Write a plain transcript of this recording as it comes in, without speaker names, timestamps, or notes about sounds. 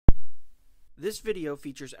This video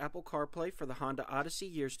features Apple Carplay for the Honda Odyssey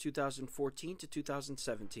years 2014 to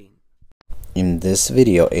 2017. In this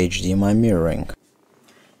video, HDMI mirroring.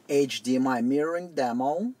 HDMI mirroring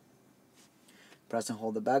demo. Press and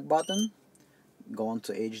hold the back button. Go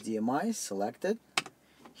onto HDMI, select it,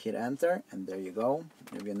 hit enter, and there you go.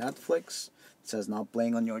 You have your Netflix. It says now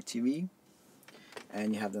playing on your TV.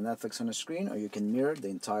 And you have the Netflix on the screen, or you can mirror the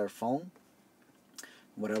entire phone.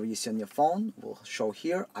 Whatever you see on your phone will show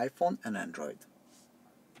here, iPhone and Android.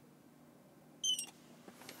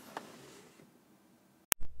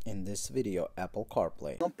 In this video, Apple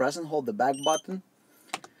Carplay. Press and hold the back button,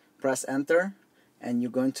 press enter, and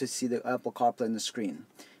you're going to see the Apple Carplay on the screen.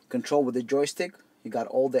 Control with the joystick, you got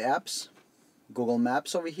all the apps. Google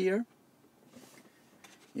Maps over here.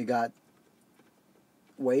 You got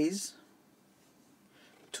Waze,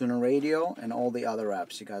 Tuner Radio, and all the other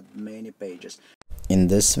apps. You got many pages. In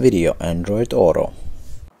this video, Android Auto.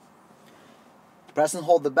 Press and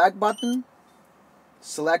hold the back button,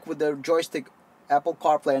 select with the joystick Apple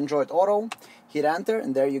CarPlay Android Auto, hit enter,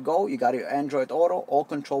 and there you go. You got your Android Auto, all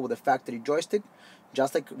control with the factory joystick,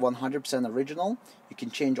 just like 100% original. You can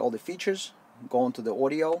change all the features, go into the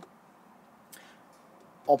audio,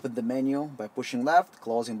 open the menu by pushing left,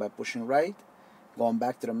 closing by pushing right, going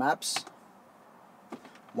back to the maps.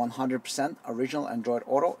 100% original Android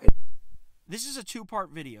Auto. This is a two-part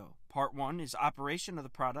video. Part 1 is operation of the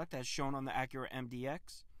product as shown on the Acura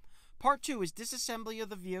MDX. Part 2 is disassembly of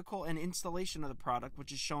the vehicle and installation of the product,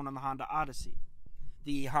 which is shown on the Honda Odyssey.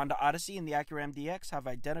 The Honda Odyssey and the Acura MDX have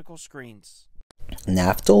identical screens.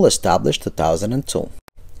 NavTool established 2002.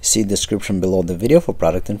 See description below the video for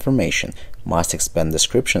product information. Must expand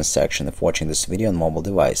description section if watching this video on mobile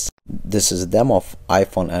device. This is a demo of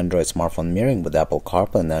iPhone Android smartphone mirroring with Apple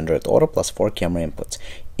CarPlay and Android Auto plus 4 camera inputs.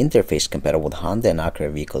 Interface compatible with Honda and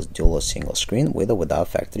Acura vehicles dual or single screen with or without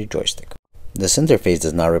factory joystick. This interface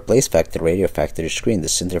does not replace factory radio or factory screen.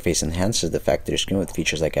 This interface enhances the factory screen with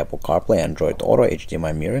features like Apple CarPlay, Android Auto,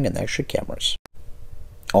 HDMI mirroring, and extra cameras.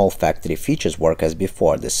 All factory features work as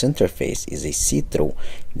before. This interface is a see-through.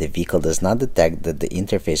 The vehicle does not detect that the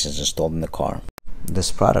interface is installed in the car.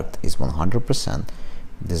 This product is 100%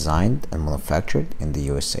 designed and manufactured in the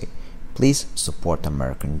USA. Please support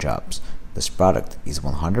American jobs. This product is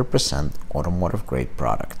 100% automotive grade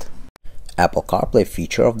product. Apple CarPlay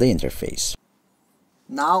feature of the interface.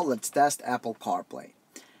 Now let's test Apple CarPlay.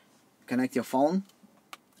 Connect your phone.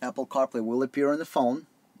 Apple CarPlay will appear on the phone.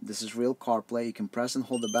 This is real CarPlay. You can press and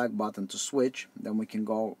hold the back button to switch. Then we can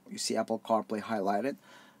go, you see Apple CarPlay highlighted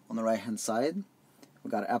on the right hand side. We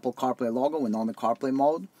got Apple CarPlay logo. We're on the CarPlay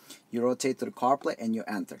mode. You rotate to the CarPlay and you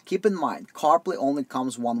enter. Keep in mind, CarPlay only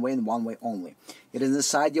comes one way and one way only. It is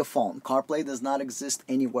inside your phone. CarPlay does not exist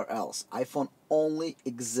anywhere else. iPhone only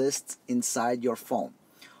exists inside your phone.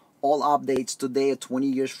 All updates today or 20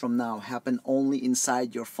 years from now happen only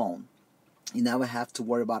inside your phone. You never have to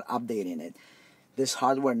worry about updating it. This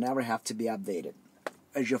hardware never have to be updated.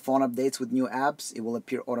 As your phone updates with new apps, it will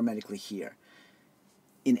appear automatically here.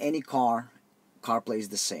 In any car, CarPlay is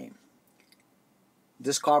the same.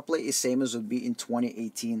 This CarPlay is same as would be in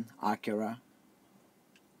 2018 Acura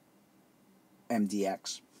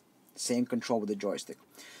MDX. Same control with the joystick.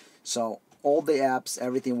 So all the apps,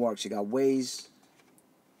 everything works. You got Waze,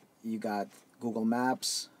 you got Google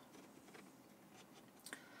Maps,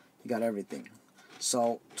 you got everything.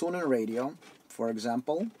 So Tuner Radio, for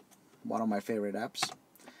example, one of my favorite apps.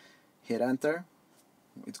 Hit enter.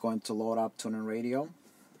 It's going to load up Tuner Radio.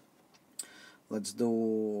 Let's do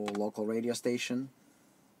local radio station.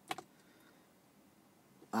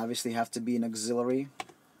 Obviously have to be an auxiliary.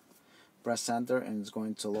 Press enter and it's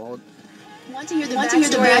going to load. Want to hear the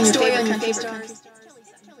backstory on your favorite.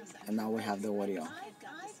 And now we have the audio.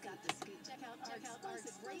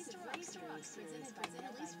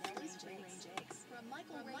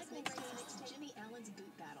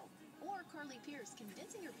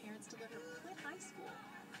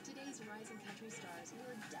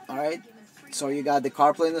 Alright, so you got the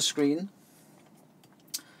CarPlay on the screen.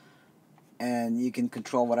 And you can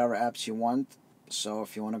control whatever apps you want. So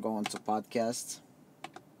if you want to go into podcasts,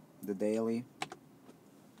 the daily,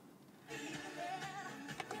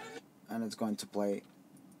 and it's going to play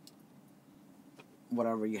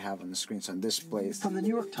whatever you have on the screen. So in this place, from the New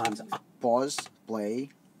York Times. Pause, play.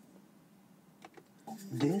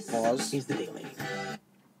 This Pause. is the daily.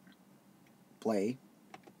 Play.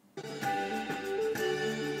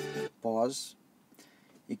 Pause.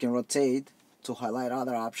 You can rotate to highlight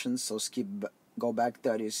other options. So skip, go back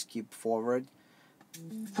 30, skip forward.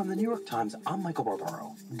 From the New York Times, I'm Michael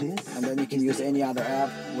Barbaro. This and then you can use any other app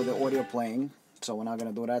with the audio playing. So we're not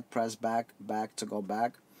going to do that. Press back to go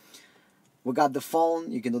back. We got the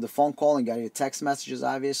phone. You can do the phone call and get your text messages,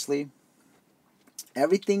 obviously.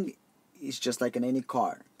 Everything is just like in any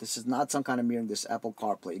car. This is not some kind of mirroring, this Apple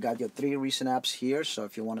CarPlay. You got your 3 recent apps here, so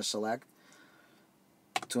if you want to select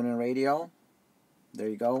TuneIn Radio, there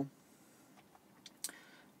you go.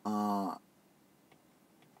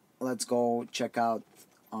 Let's go check out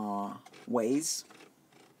Waze.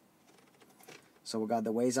 So we got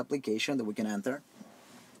the Waze application that we can enter.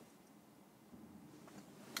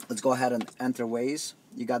 Let's go ahead and enter Waze.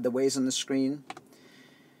 You got the Waze on the screen.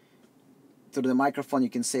 Through the microphone you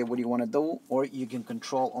can say what you want to do, or you can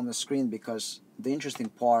control on the screen, because the interesting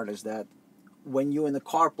part is that when you're in the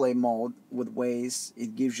CarPlay mode with Waze,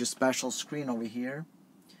 it gives you a special screen over here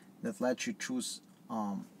that lets you choose,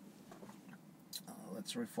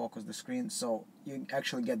 let's refocus the screen, so you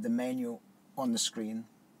actually get the menu on the screen.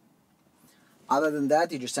 Other than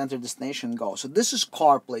that, you just enter destination and go. So this is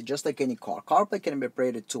CarPlay, just like any car. CarPlay can be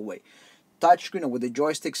operated two-way. Touchscreen with the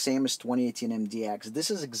joystick, same as 2018 MDX. This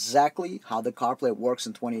is exactly how the CarPlay works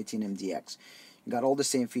in 2018 MDX. You got all the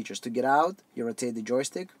same features. To get out, you rotate the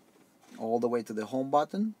joystick all the way to the home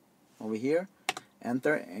button over here,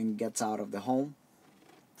 enter, and gets out of the home.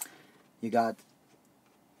 You got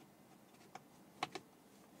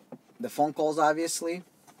the phone calls, obviously.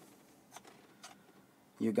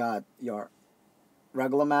 You got your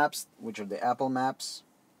regular maps, which are the Apple Maps.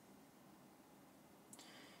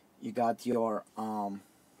 You got your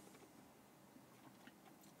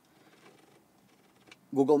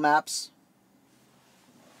Google Maps.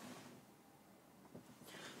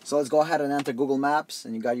 So let's go ahead and enter Google Maps,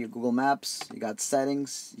 and you got your Google Maps. You got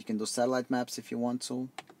settings. You can do satellite maps if you want to.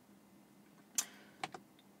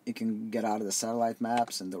 You can get out of the satellite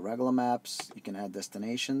maps and the regular maps. You can add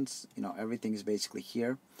destinations. You know, everything is basically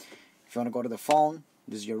here. If you want to go to the phone,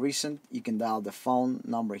 this is your recent. You can dial the phone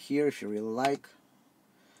number here if you really like.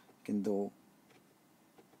 You can do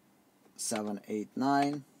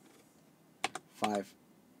 789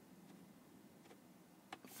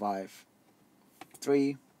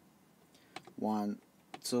 553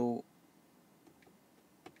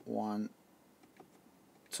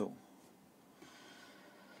 1212.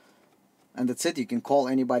 And that's it. You can call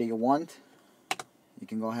anybody you want. You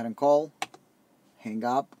can go ahead and call, hang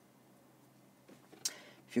up.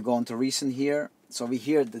 If you go into recent here, so over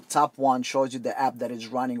here the top one shows you the app that is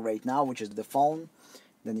running right now, which is the phone.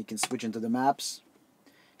 Then you can switch into the maps,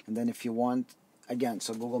 and then if you want, again,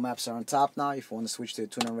 so Google Maps are on top now. If you want to switch to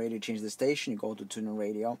TuneIn Radio, change the station, you go to TuneIn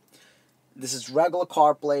Radio. This is regular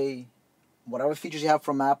CarPlay. Whatever features you have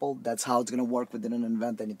from Apple, that's how it's going to work. We didn't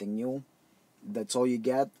invent anything new. That's all you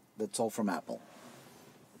get. That's all from Apple.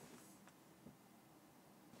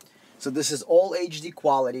 So this is all HD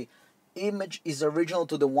quality. Image is original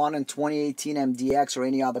to the one in 2018 MDX or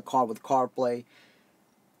any other car with CarPlay.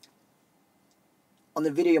 On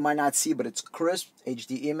the video you might not see, but it's crisp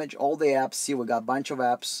HD image. All the apps, see, we got a bunch of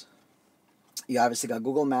apps. You obviously got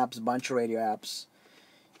Google Maps, bunch of radio apps.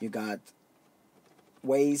 You got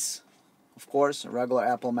Waze, of course, regular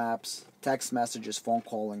Apple Maps, text messages, phone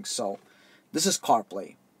calling. So this is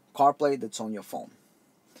CarPlay. CarPlay that's on your phone.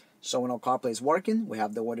 So when our CarPlay is working, we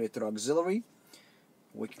have the audio through auxiliary.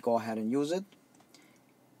 We can go ahead and use it.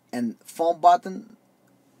 And phone button,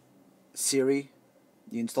 Siri.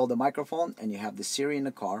 You install the microphone and you have the Siri in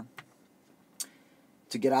the car.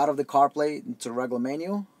 To get out of the CarPlay into regular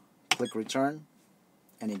menu, click return,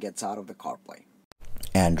 and it gets out of the CarPlay.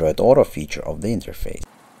 Android Auto feature of the interface.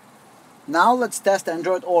 Now let's test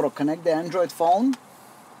Android Auto. Connect the Android phone.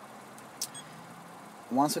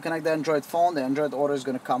 Once we connect the Android phone, the Android Auto is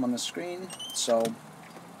going to come on the screen. So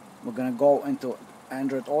we're going to go into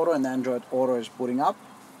Android Auto, and Android Auto is booting up.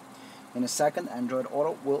 In a second, Android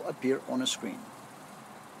Auto will appear on the screen.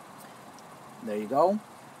 There you go.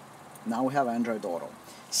 Now we have Android Auto.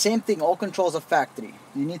 Same thing, all controls are factory.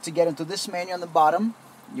 You need to get into this menu on the bottom.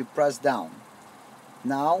 You press down.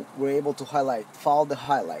 Now we're able to highlight. Follow the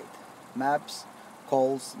highlight. Maps,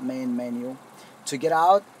 calls, main menu. To get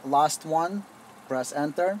out, last one, press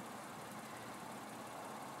enter.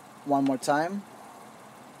 One more time.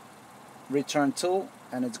 Return to,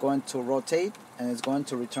 and it's going to rotate, and it's going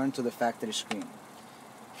to return to the factory screen.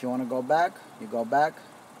 If you want to go back, you go back.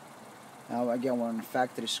 Now again, we're on the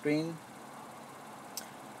factory screen.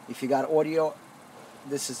 If you got audio,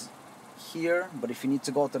 this is here, but if you need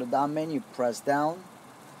to go to the down menu, press down.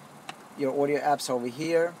 Your audio apps are over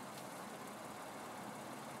here.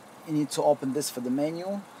 You need to open this for the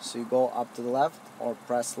menu, so you go up to the left or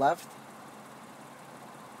press left.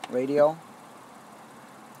 Radio.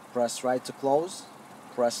 Press right to close.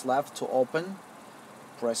 Press left to open.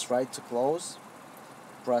 Press right to close.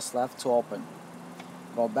 Press left to open.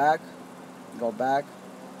 Go back. go back.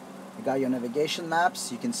 You got your navigation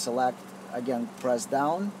maps. You can select, again, press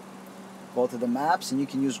down, go to the maps, and you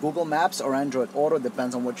can use Google Maps or Android Auto,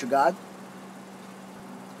 depends on what you got.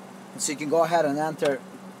 So you can go ahead and enter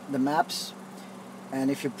the maps, and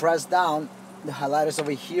if you press down, the highlighters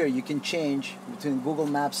over here, you can change between Google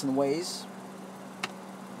Maps and Waze.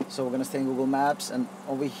 So we're gonna stay in Google Maps, and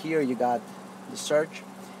over here you got the search.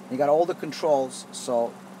 You got all the controls.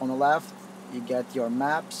 So on the left, you get your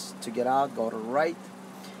maps. To get out, go to the right,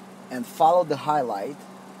 and follow the highlight.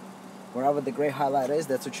 Wherever the gray highlight is,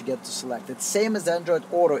 that's what you get to select. It's same as Android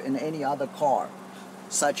Auto in any other car,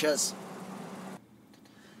 such as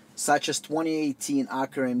 2018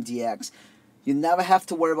 Acura MDX. You never have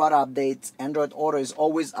to worry about updates. Android Auto is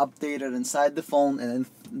always updated inside the phone and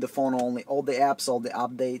in the phone only. All the apps, all the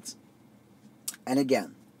updates. And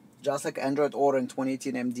again, just like Android Auto in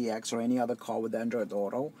 2018 MDX or any other car with Android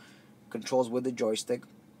Auto, controls with the joystick,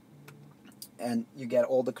 and you get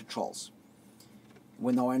all the controls.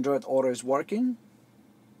 We know Android Auto is working,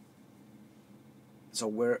 so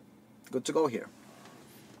we're good to go here.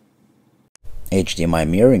 HDMI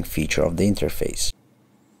mirroring feature of the interface.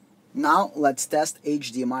 Now let's test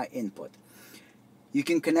HDMI input. You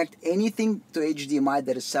can connect anything to HDMI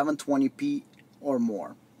that is 720p or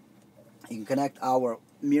more. You can connect our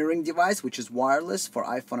mirroring device, which is wireless for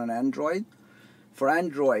iPhone and Android. For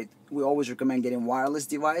Android, we always recommend getting wireless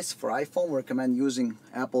device. For iPhone, we recommend using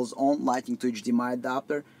Apple's own Lightning to HDMI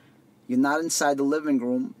adapter. You're not inside the living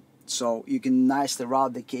room, so you can nicely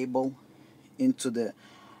route the cable into the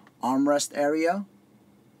armrest area.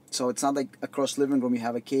 So it's not like across living room you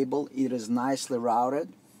have a cable. It is nicely routed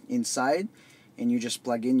inside, and you just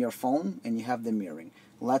plug in your phone and you have the mirroring.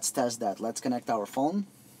 Let's test that. Let's connect our phone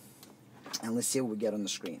and let's see what we get on the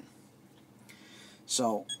screen.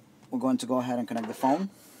 So we're going to go ahead and connect the phone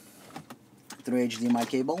through HDMI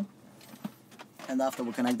cable, and after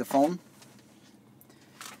we connect the phone,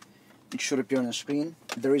 it should appear on the screen.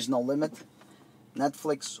 There is no limit.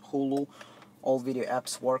 Netflix, Hulu, all video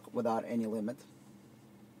apps work without any limit.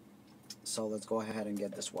 So let's go ahead and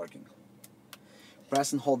get this working.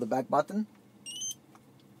 Press and hold the back button.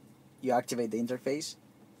 You activate the interface.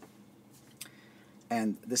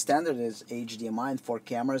 And the standard is HDMI, and for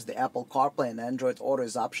cameras, the Apple Carplay and Android Auto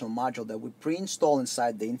is optional module that we pre-install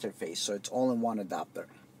inside the interface, so it's all in one adapter.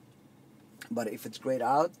 But if it's grayed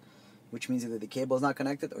out, which means either the cable is not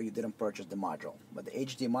connected or you didn't purchase the module, but the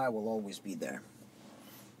HDMI will always be there.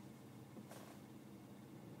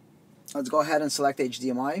 Let's go ahead and select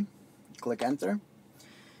HDMI. Click enter.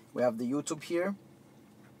 We have the YouTube here,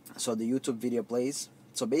 so the YouTube video plays.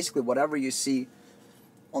 So basically whatever you see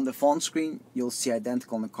on the phone screen, you'll see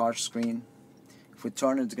identical on the car screen. If we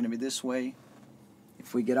turn it, it's going to be this way.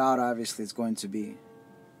 If we get out, obviously it's going to be.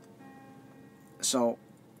 So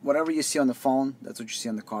whatever you see on the phone, that's what you see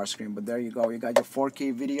on the car screen. But there you go, you got your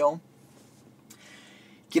 4K video.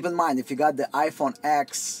 Keep in mind, if you got the iPhone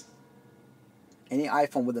X, any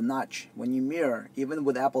iPhone with a notch, when you mirror, even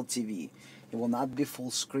with Apple TV, it will not be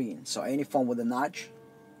full screen. So any phone with a notch,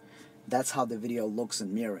 that's how the video looks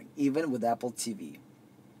in mirroring, even with Apple TV.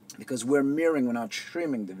 Because we're mirroring, we're not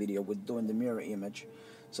streaming the video, we're doing the mirror image.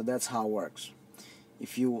 So that's how it works.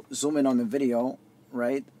 If you zoom in on the video,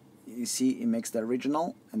 right, you see it makes the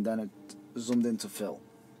original and then it zoomed into fill.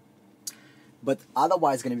 But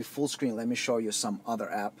otherwise it's going to be full screen. Let me show you some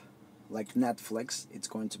other app like Netflix. It's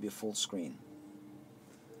going to be full screen.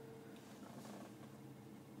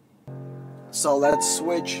 So let's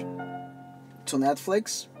switch to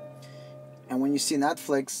Netflix. And when you see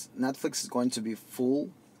Netflix, Netflix is going to be full.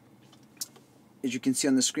 As you can see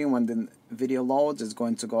on the screen, when the video loads, it's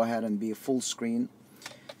going to go ahead and be a full screen.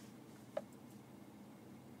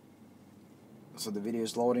 So the video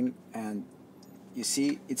is loading, and you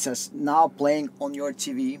see it says now playing on your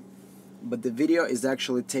TV, but the video is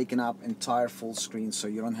actually taking up entire full screen, so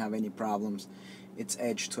you don't have any problems. It's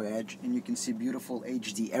edge to edge, and you can see beautiful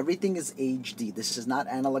HD. Everything is HD. This is not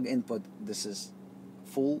analog input. This is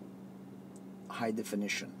full high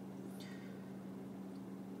definition.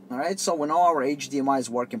 Alright, so we know our HDMI is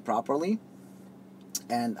working properly,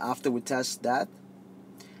 and after we test that,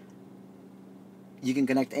 you can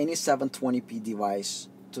connect any 720p device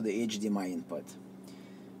to the HDMI input.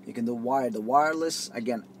 You can do wired or wireless.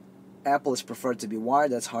 Again, Apple is preferred to be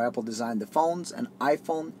wired. That's how Apple designed the phones, and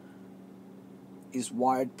iPhone is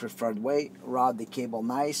wired preferred way. Route the cable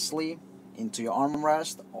nicely into your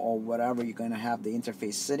armrest or whatever you're going to have the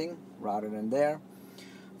interface sitting, route it in there.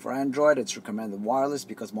 For Android, it's recommended wireless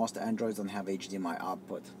because most Androids don't have HDMI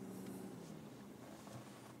output.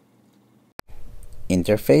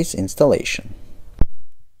 Interface installation.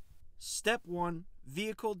 Step 1.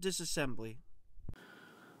 Vehicle disassembly.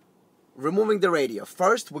 Removing the radio.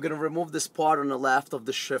 First, we're going to remove this part on the left of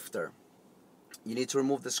the shifter. You need to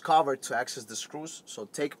remove this cover to access the screws. So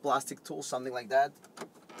take a plastic tool, something like that,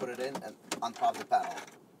 put it in and unpop the panel.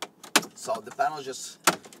 So the panel is just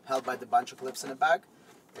held by the bunch of clips in the back.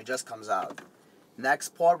 It just comes out.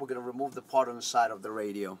 Next part, we're going to remove the part on the side of the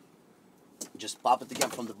radio. Just pop it again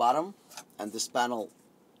from the bottom and this panel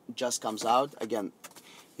just comes out. Again,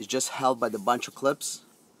 it's just held by the bunch of clips.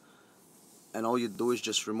 And all you do is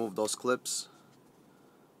just remove those clips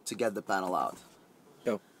to get the panel out.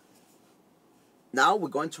 Now we're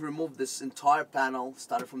going to remove this entire panel,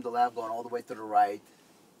 starting from the left, going all the way to the right.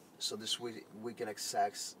 So this way we can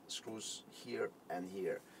access screws here and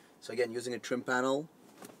here. So again, using a trim panel,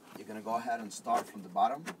 you're going to go ahead and start from the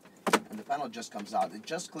bottom. And the panel just comes out. It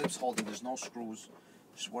just clips holding, there's no screws.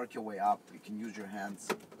 Just work your way up. You can use your hands.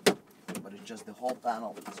 But it's just the whole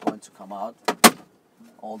panel is going to come out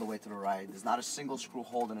all the way to the right. There's not a single screw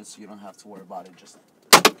holding it, so you don't have to worry about it. Just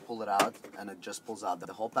pull it out and it just pulls out.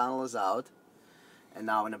 The whole panel is out. And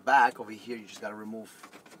now in the back over here, you just got to remove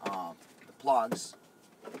the plugs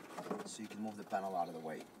so you can move the panel out of the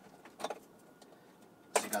way.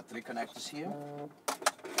 So you got 3 connectors here.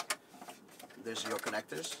 There's your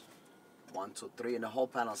connectors. 1, 2, 3, and the whole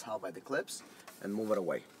panel is held by the clips. And move it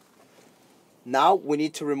away. Now we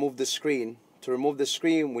need to remove the screen. To remove the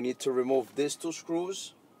screen, we need to remove these 2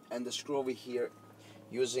 screws and the screw over here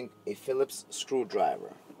using a Phillips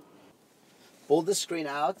screwdriver. Pull the screen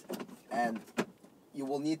out and you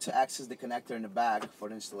will need to access the connector in the back for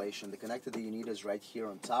the installation. The connector that you need is right here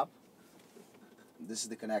on top. This is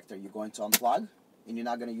the connector you're going to unplug, and you're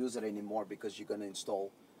not going to use it anymore because you're going to install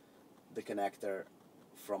the connector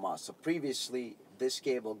from us. So previously, this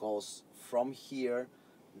cable goes from here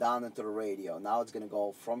down into the radio. Now it's going to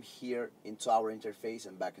go from here into our interface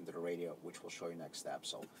and back into the radio, which we'll show you next step.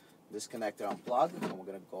 So this connector unplugged, and we're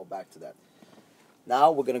going to go back to that.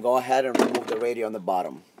 Now we're going to go ahead and remove the radio on the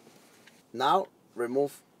bottom. Now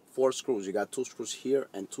remove 4 screws. You got 2 screws here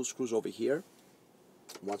and 2 screws over here.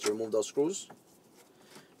 Once you remove those screws,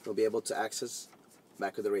 you'll be able to access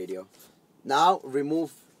back of the radio. Now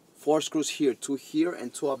remove 4 screws here, 2 here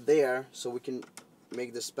and 2 up there, so we can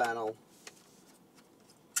make this panel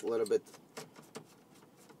a little bit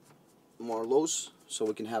more loose so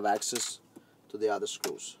we can have access to the other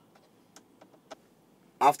screws.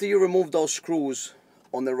 After you remove those screws,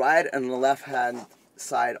 on the right and on the left hand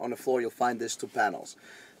side on the floor you'll find these 2 panels.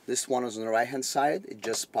 This one is on the right hand side. It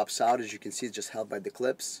just pops out. As you can see, it's just held by the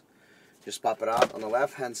clips. Just pop it out. On the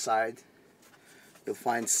left hand side you'll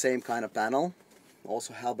find same kind of panel,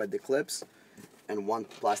 also held by the clips, and 1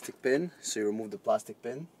 plastic pin. So you remove the plastic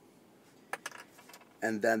pin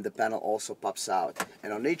and then the panel also pops out.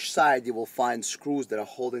 And on each side you will find screws that are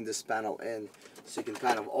holding this panel in, so you can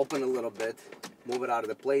kind of open a little bit, move it out of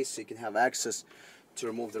the place so you can have access to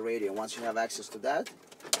remove the radio. Once you have access to that,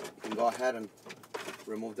 you can go ahead and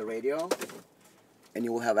remove the radio, and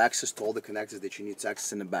you will have access to all the connectors that you need to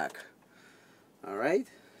access in the back. Alright,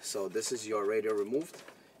 so this is your radio removed.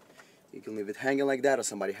 You can leave it hanging like that or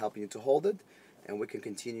somebody helping you to hold it, and we can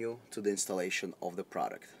continue to the installation of the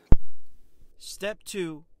product. Step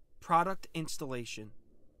 2, product installation.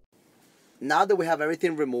 Now that we have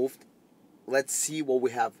everything removed, let's see what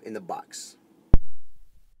we have in the box.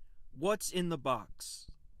 What's in the box?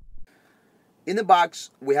 In the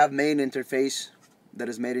box, we have main interface that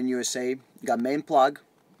is made in USA. You got main plug,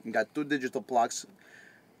 you got 2 digital plugs.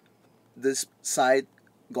 This side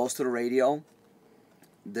goes to the radio,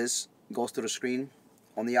 this goes to the screen.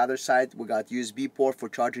 On the other side, we got USB port for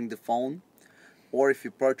charging the phone, or if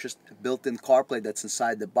you purchased built-in CarPlay that's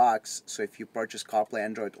inside the box. So if you purchase CarPlay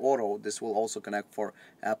Android Auto, this will also connect for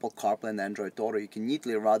Apple Carplay and Android Auto. You can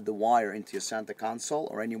neatly route the wire into your center console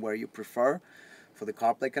or anywhere you prefer for the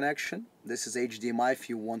CarPlay connection. This is HDMI if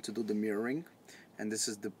you want to do the mirroring, and this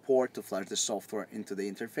is the port to flash the software into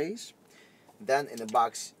the interface. Then in the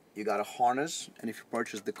box you got a harness, and if you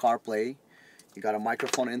purchase the CarPlay, you got a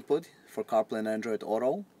microphone input for CarPlay and Android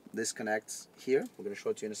Auto. This connects here. We're going to show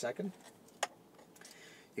it to you in a second.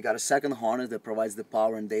 You got a second harness that provides the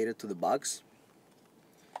power and data to the box.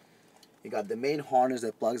 You got the main harness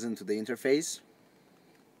that plugs into the interface.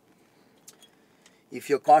 If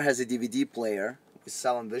your car has a DVD player, we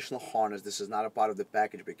sell an additional harness. This is not a part of the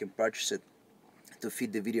package, but you can purchase it to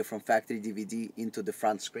feed the video from factory DVD into the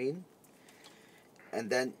front screen. And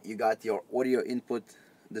then you got your audio input.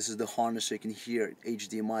 This is the harness so you can hear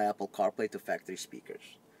HDMI, Apple CarPlay to factory speakers.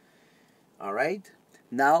 Alright,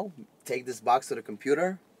 now take this box to the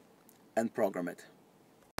computer and program it.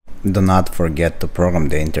 Do not forget to program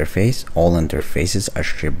the interface. All interfaces are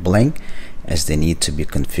shipped blank, as they need to be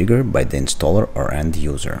configured by the installer or end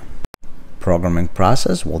user. Programming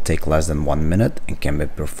process will take less than 1 minute and can be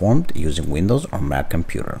performed using Windows or Mac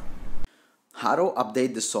computer. How to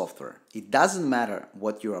update the software. It doesn't matter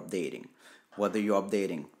what you're updating, whether you're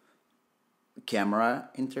updating camera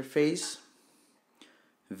interface,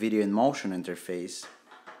 video in motion interface,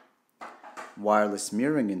 wireless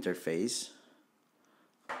mirroring interface,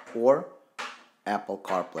 or Apple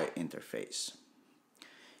Carplay interface.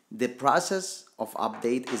 The process of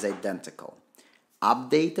update is identical.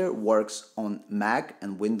 Updater works on Mac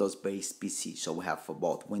and Windows-based PC, so we have for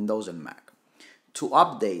both Windows and Mac. To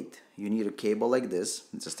update, you need a cable like this.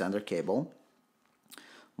 It's a standard cable.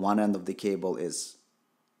 One end of the cable is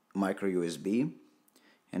micro USB,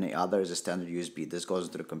 and the other is a standard USB. This goes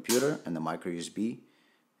to the computer, and the micro USB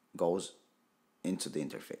goes into the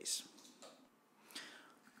interface.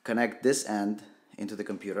 Connect this end into the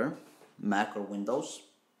computer, Mac or Windows.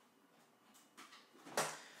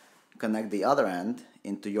 Connect the other end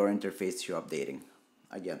into your interface you're updating.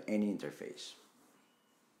 Again, any interface.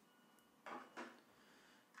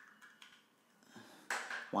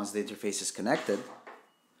 Once the interface is connected,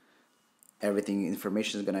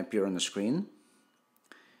 information is going to appear on the screen,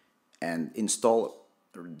 and install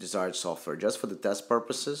the desired software. Just for the test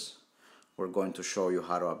purposes, we're going to show you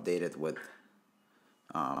how to update it with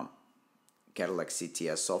Cadillac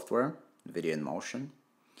CTS software, video in motion,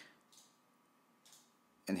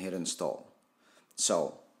 and hit install.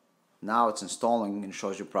 So now it's installing and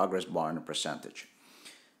shows you progress bar and a percentage.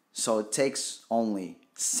 So it takes only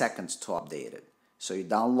seconds to update it. So you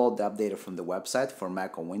download the updater from the website for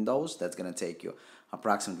Mac or Windows. That's going to take you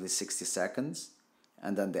approximately 60 seconds.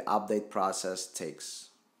 And then the update process takes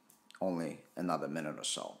only another minute or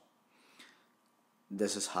so.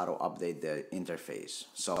 This is how to update the interface.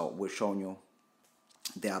 So we're showing you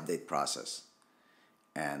the update process.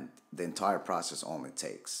 And the entire process only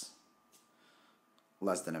takes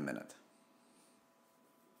less than a minute.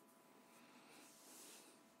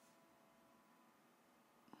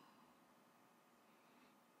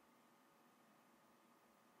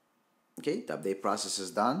 Okay, the update process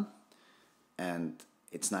is done, and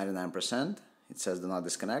it's 99%. It says do not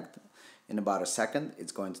disconnect. In about a second,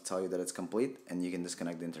 it's going to tell you that it's complete, and you can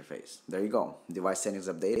disconnect the interface. There you go. Device settings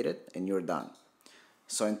updated, and you're done.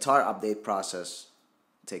 So entire update process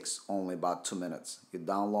takes only about 2 minutes. You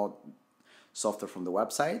download software from the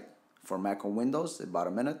website for Mac or Windows, about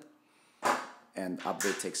a minute, and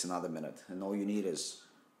update takes another minute. And all you need is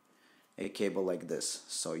a cable like this.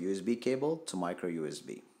 So USB cable to micro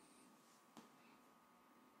USB.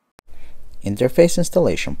 Interface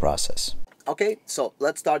installation process. Okay, so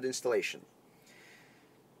let's start the installation.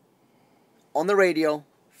 On the radio,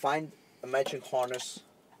 find a matching harness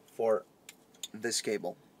for this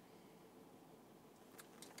cable.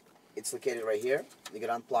 It's located right here. You can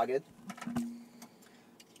unplug it,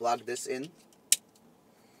 plug this in.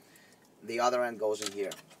 The other end goes in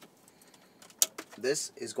here.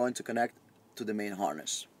 This is going to connect to the main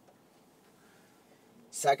harness.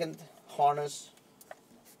 Second harness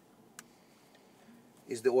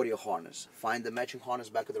is the audio harness. Find the matching harness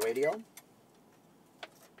back of the radio.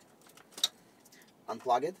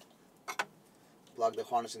 Unplug it. Plug the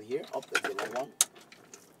harness in here. Oh, that's the wrong one.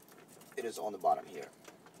 It is on the bottom here.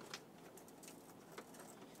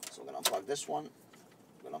 So we're going to unplug this one.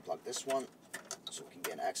 We're going to unplug this one so we can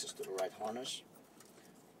gain access to the right harness.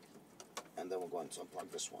 And then we're going to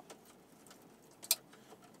unplug this one.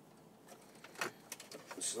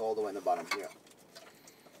 This is all the way in the bottom here.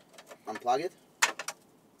 Unplug it.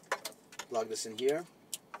 Plug this in here.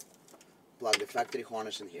 Plug the factory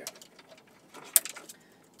harness in here.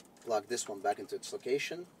 Plug this one back into its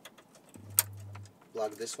location.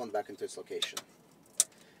 Plug this one back into its location.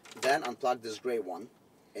 Then unplug this gray one,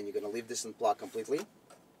 and you're going to leave this unplugged completely.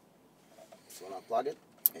 So unplug it,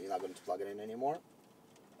 and you're not going to plug it in anymore.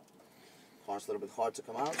 Harness a little bit hard to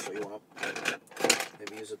come out, so you want to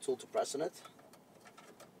maybe use a tool to press on it.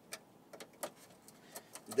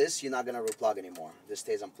 This you're not going to replug anymore. This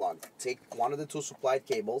stays unplugged. Take one of the two supplied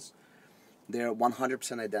cables. They're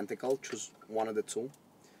 100% identical. Choose one of the two.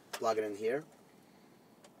 Plug it in here.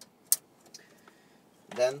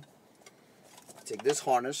 Then take this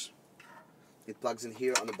harness. It plugs in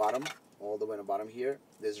here on the bottom, all the way on the bottom here.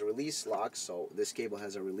 There's a release lock, so this cable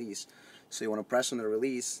has a release. So you want to press on the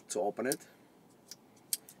release to open it.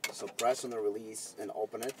 So press on the release and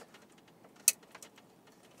open it.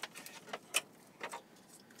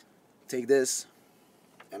 Take this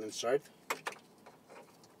and insert.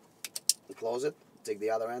 And close it. Take the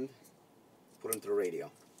other end. Put it into the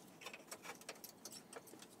radio.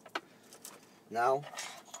 Now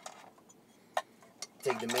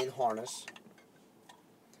take the main harness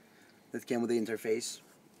that came with the interface.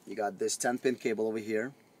 You got this 10-pin cable over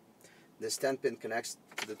here. This 10-pin connects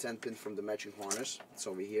to the 10-pin from the matching harness. It's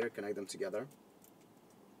over here. Connect them together.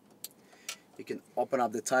 You can open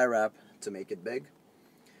up the tie wrap to make it big,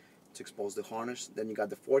 to expose the harness. Then you got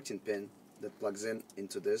the 14-pin that plugs in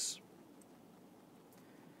into this.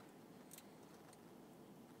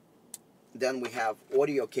 Then we have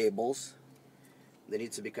audio cables. They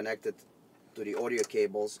need to be connected to the audio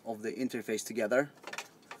cables of the interface together.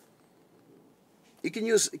 You can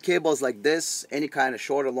use cables like this, any kind of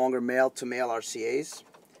short or longer male to male RCAs.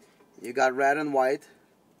 You got red and white.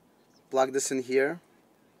 Plug this in here.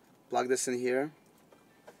 Plug this in here.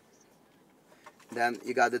 Then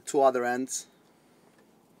you got the two other ends.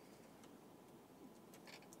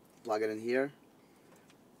 Plug it in here.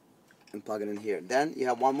 And plug it in here. Then you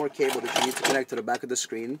have one more cable that you need to connect to the back of the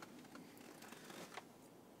screen.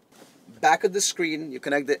 Back of the screen, you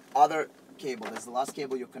connect the other cable. That's the last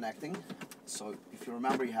cable you're connecting. So if you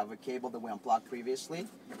remember, you have a cable that we unplugged previously.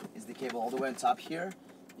 Is the cable all the way on top here.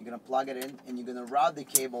 You're going to plug it in and you're going to route the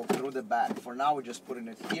cable through the back. For now, we're just putting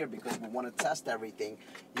it here because we want to test everything.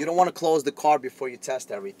 You don't want to close the car before you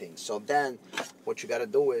test everything. So then what you got to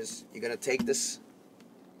do is you're going to take this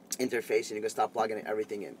interface and you're going to start plugging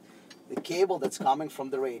everything in. The cable that's coming from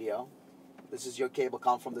the radio, this is your cable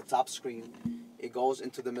coming from the top screen. It goes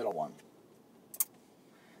into the middle one.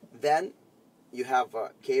 Then you have a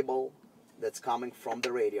cable that's coming from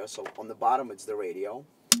the radio. So on the bottom it's the radio.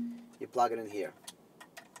 You plug it in here.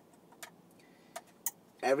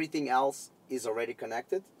 Everything else is already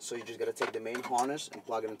connected, so you just gotta take the main harness and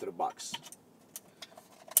plug it into the box.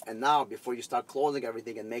 And now, before you start closing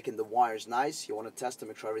everything and making the wires nice, you want to test to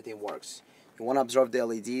make sure everything works. You want to observe the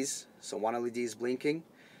LEDs. So one LED is blinking.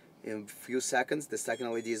 In a few seconds, the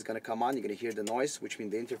second LED is going to come on. You're going to hear the noise, which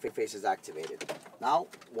means the interface is activated. Now,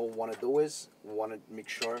 what we want to do is, we want to make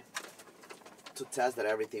sure to test that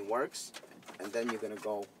everything works. And then you're going to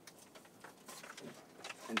go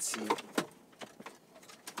and see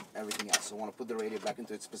everything else. So I want to put the radio back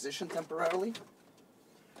into its position temporarily.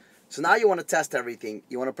 So now you want to test everything.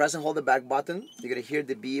 You want to press and hold the back button. You're going to hear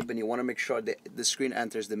the beep and you want to make sure that the screen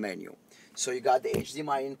enters the menu. So you got the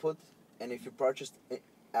HDMI input, and if you purchased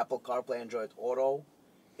Apple Carplay Android Auto,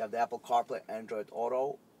 you have the Apple Carplay Android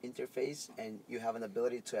Auto interface, and you have an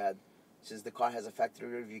ability to add, since the car has a factory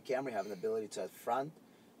rear view camera, you have an ability to add front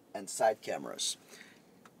and side cameras.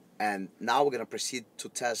 And now we're going to proceed to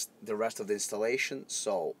test the rest of the installation.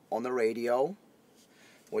 So on the radio,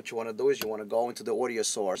 what you want to do is you want to go into the audio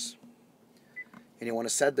source, and you want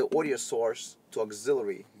to set the audio source to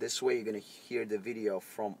auxiliary. This way you're going to hear the video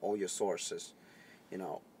from all your sources, you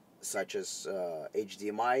know, such as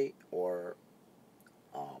HDMI or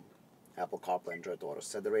Apple CarPlay Android Auto.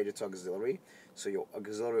 Set the radio to auxiliary, so your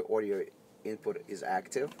auxiliary audio input is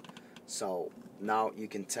active. So now you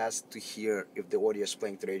can test to hear if the audio is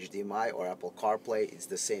playing through HDMI or Apple CarPlay. It's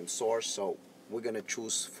the same source, so we're going to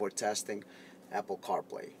choose for testing Apple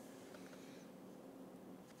CarPlay.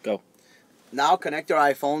 Go. Now connect your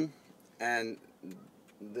iPhone, and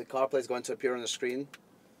the CarPlay is going to appear on the screen.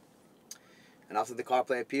 And after the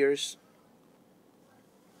CarPlay appears,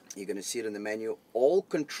 you're going to see it in the menu. All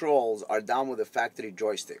controls are done with a factory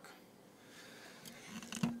joystick.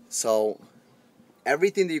 So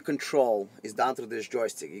everything that you control is done through this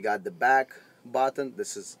joystick. You got the back button.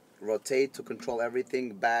 This is rotate to control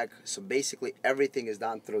everything back. So basically everything is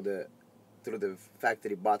done through the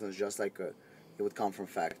factory buttons, just like it would come from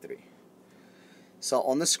factory. So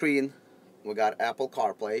on the screen we got Apple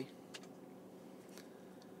CarPlay.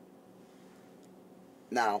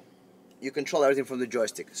 Now you control everything from the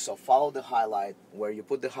joystick, so follow the highlight. Where you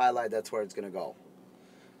put the highlight, that's where it's gonna go,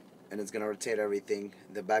 and it's gonna rotate everything.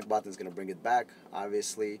 The back button is gonna bring it back.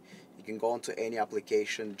 Obviously you can go into any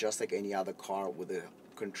application just like any other car with a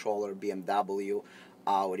controller, BMW,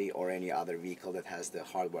 Audi, or any other vehicle that has the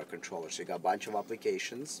hardware controller. So you got a bunch of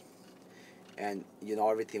applications and you know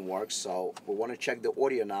everything works. So we want to check the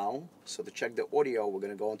audio now. So to check the audio, we're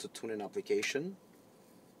going to go into tuning application,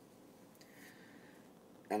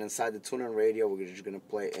 and inside the tuning radio we're just going to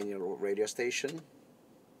play any radio station,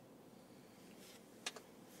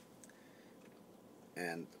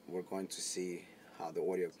 and we're going to see how the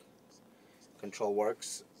audio control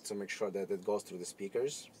works to make sure that it goes through the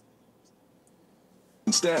speakers.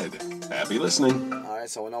 Instead, happy listening. Alright,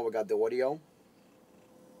 so now we got the audio.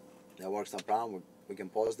 That works, no problem. We can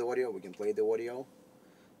pause the audio, we can play the audio.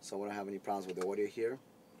 So we don't have any problems with the audio here.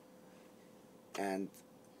 And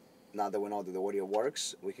now that we know that the audio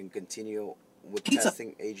works, we can continue with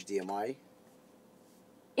testing HDMI.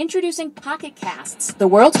 Introducing Pocket Casts, the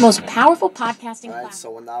world's most powerful podcasting Alright,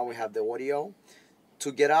 platform. so now we have the audio.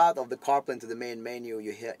 To get out of the CarPlay into the main menu,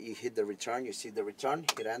 you hit the return. You see the return,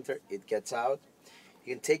 hit enter, it gets out.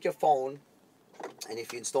 You can take your phone, and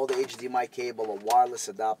if you install the HDMI cable or wireless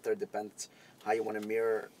adapter, depends how you want to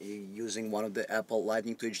mirror, using one of the Apple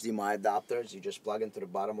Lightning to HDMI adapters, you just plug into the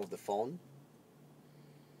bottom of the phone.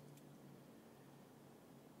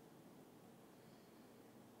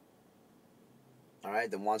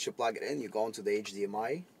 Alright, then once you plug it in, you go into the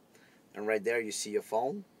HDMI, and right there you see your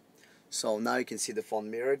phone. So now you can see the phone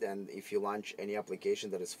mirrored, and if you launch any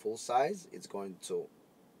application that is full size, it's going to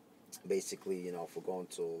basically, you know, if we're going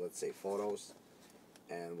to, let's say, photos,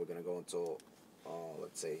 and we're going to go into,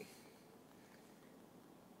 let's say,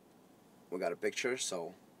 we got a picture,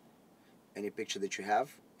 so any picture that you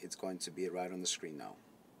have, it's going to be right on the screen now.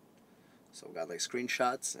 So we got like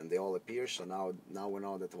screenshots, and they all appear, so now we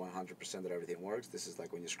know that 100% that everything works. This is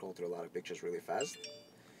like when you scroll through a lot of pictures really fast.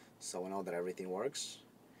 So we know that everything works.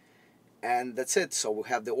 And that's it. So we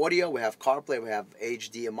have the audio, we have CarPlay, we have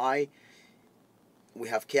HDMI, we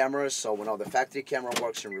have cameras. So we know the factory camera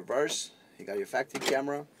works in reverse. You got your factory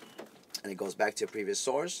camera, and it goes back to your previous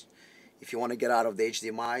source. If you want to get out of the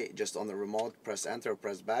HDMI, just on the remote, press enter,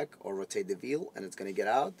 press back, or rotate the wheel, and it's going to get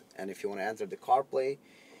out. And if you want to enter the CarPlay,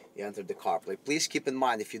 you enter the CarPlay. Please keep in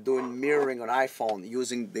mind, if you're doing mirroring on iPhone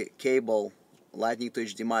using the cable Lightning to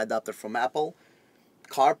HDMI adapter from Apple,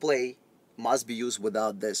 CarPlay must be used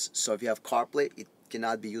without this. So if you have CarPlay, it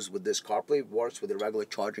cannot be used with this. CarPlay works with a regular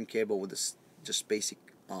charging cable with this just basic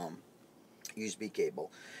USB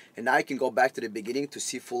cable. And now I can go back to the beginning to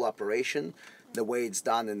see full operation, the way it's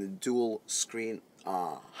done in the dual screen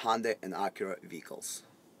Honda and Acura vehicles.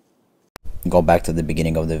 Go back to the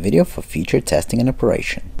beginning of the video for feature testing and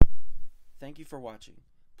operation. Thank you for watching.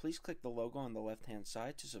 Please click the logo on the left-hand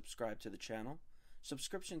side to subscribe to the channel.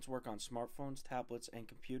 Subscriptions work on smartphones, tablets, and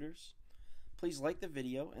computers. Please like the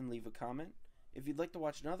video and leave a comment. If you'd like to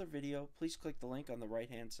watch another video, please click the link on the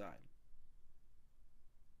right-hand side.